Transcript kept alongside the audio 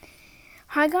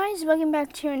Hi guys, welcome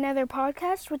back to another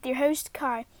podcast with your host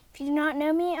Kai. If you do not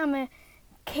know me, I'm a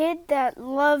kid that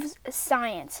loves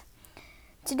science.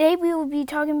 Today we will be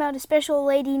talking about a special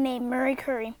lady named Marie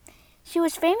Curie. She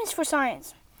was famous for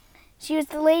science. She was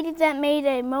the lady that made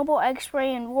a mobile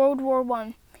X-ray in World War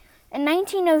I. In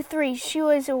 1903, she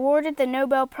was awarded the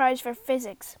Nobel Prize for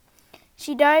Physics.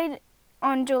 She died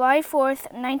on July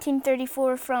 4th,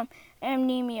 1934 from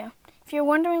anemia. If you're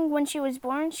wondering when she was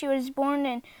born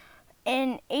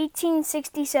in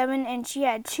 1867, and she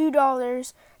had two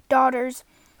daughters,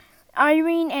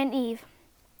 Irene and Eve.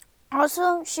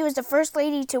 Also, she was the first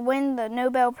lady to win the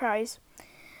Nobel Prize.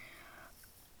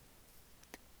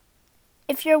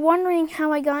 If you're wondering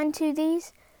how I got into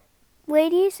these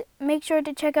ladies, make sure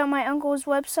to check out my uncle's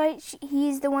website.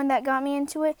 He's the one that got me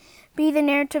into it,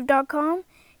 BeTheNarrative.com.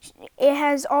 It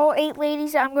has all 8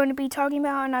 ladies that I'm going to be talking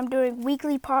about, and I'm doing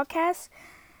weekly podcasts.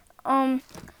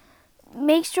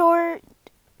 Make sure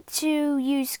to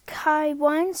use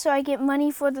Kai1 so I get money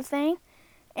for the thing.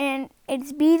 And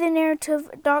it's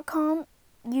BeTheNarrative.com.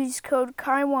 Use code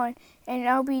Kai1, and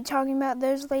I'll be talking about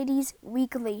those ladies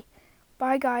weekly.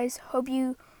 Bye guys. Hope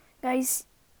you guys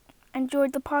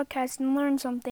enjoyed the podcast and learned something.